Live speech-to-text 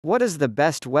What is the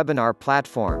best webinar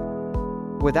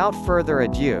platform? Without further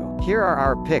ado, here are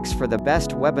our picks for the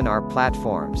best webinar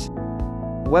platforms.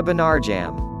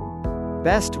 WebinarJam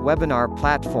Best Webinar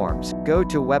Platforms,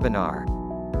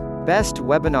 GoToWebinar. Best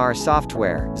Webinar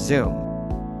Software, Zoom.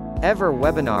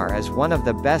 EverWebinar is one of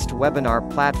the best webinar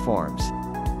platforms.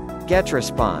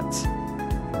 GetResponse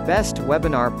Best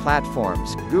Webinar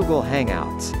Platforms, Google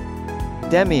Hangouts.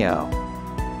 Demio.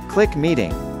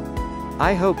 ClickMeeting.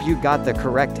 I hope you got the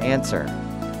correct answer.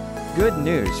 Good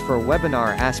news for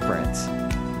webinar aspirants.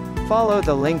 Follow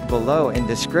the link below in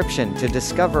description to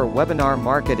discover webinar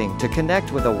marketing to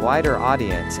connect with a wider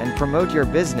audience and promote your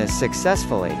business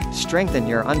successfully, strengthen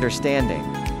your understanding.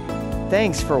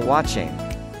 Thanks for watching.